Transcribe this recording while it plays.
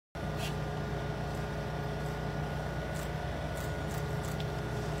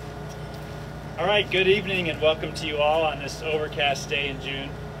All right, good evening and welcome to you all on this overcast day in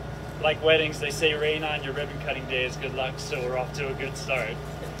June. Like weddings, they say rain on your ribbon cutting day is good luck, so we're off to a good start.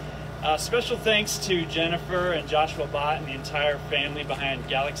 Special thanks to Jennifer and Joshua Bott and the entire family behind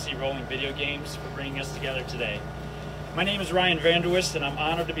Galaxy Rolling Video Games for bringing us together today. My name is Ryan Vanderwist and I'm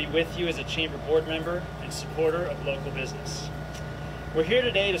honored to be with you as a Chamber Board member and supporter of local business. We're here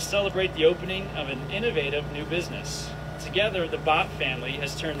today to celebrate the opening of an innovative new business. Together, the Bott family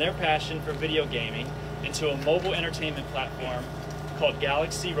has turned their passion for video gaming into a mobile entertainment platform called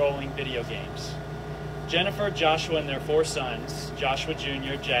Galaxy Rolling Video Games. Jennifer, Joshua, and their 4 sons, Joshua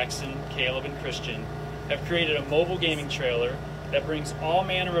Jr., Jackson, Caleb, and Christian, have created a mobile gaming trailer that brings all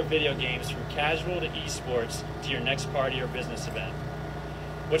manner of video games from casual to esports to your next party or business event.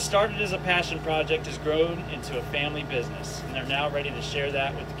 What started as a passion project has grown into a family business, and they're now ready to share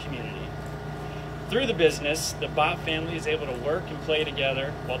that with the community. Through the business, the Bott family is able to work and play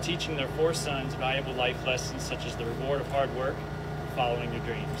together while teaching their 4 sons valuable life lessons such as the reward of hard work and following your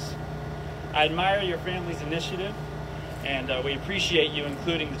dreams. I admire your family's initiative, and we appreciate you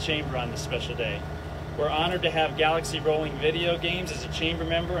including the Chamber on this special day. We're honored to have Galaxy Rolling Video Games as a Chamber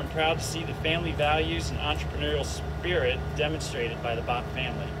member and proud to see the family values and entrepreneurial spirit demonstrated by the Bott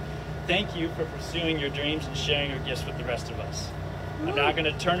family. Thank you for pursuing your dreams and sharing your gifts with the rest of us. I'm now going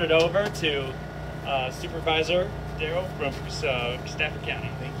to turn it over to Supervisor Darrell from Stafford County.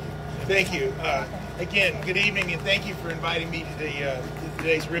 Thank you. Again, good evening, and thank you for inviting me to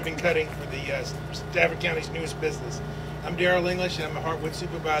today's ribbon cutting for the Stafford County's newest business. I'm Darrell English, and I'm a Heartwood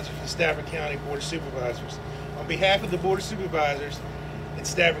Supervisor for the Stafford County Board of Supervisors. On behalf of the Board of Supervisors in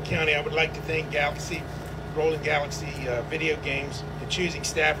Stafford County, I would like to thank Rolling Galaxy Video Games for choosing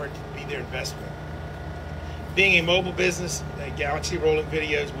Stafford to be their investment. Being a mobile business, Galaxy Rolling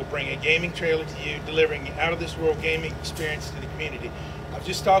Videos will bring a gaming trailer to you, delivering out-of-this-world gaming experience to the community. I was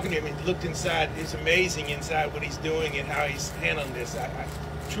just talking to him and looked inside. It's amazing inside what he's doing and how he's handling this. I'm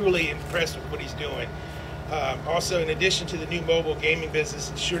truly impressed with what he's doing. Also, in addition to the new mobile gaming business,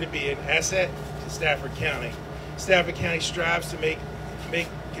 it's sure to be an asset to Stafford County. Stafford County strives to make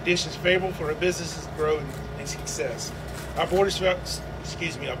conditions favorable for our businesses to grow and success. Our Board of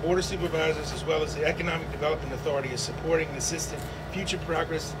Supervisors, as well as the Economic Development Authority, is supporting and assisting future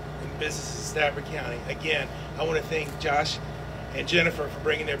progress in businesses in Stafford County. Again, I want to thank Josh and Jennifer for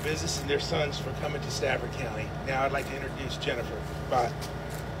bringing their business and their sons for coming to Stafford County. Now I'd like to introduce Jennifer. Bye.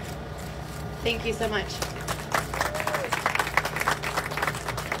 Thank you so much.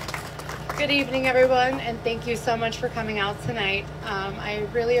 Good evening, everyone, and thank you so much for coming out tonight. I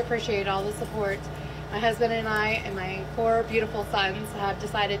really appreciate all the support. My husband and I and my 4 beautiful sons have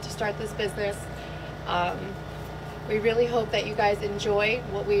decided to start this business. We really hope that you guys enjoy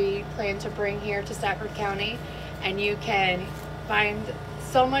what we plan to bring here to Stafford County, and you can find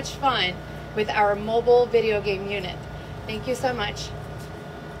so much fun with our mobile video game unit. Thank you so much.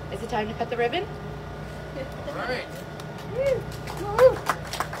 Is it time to cut the ribbon? All right. Woo.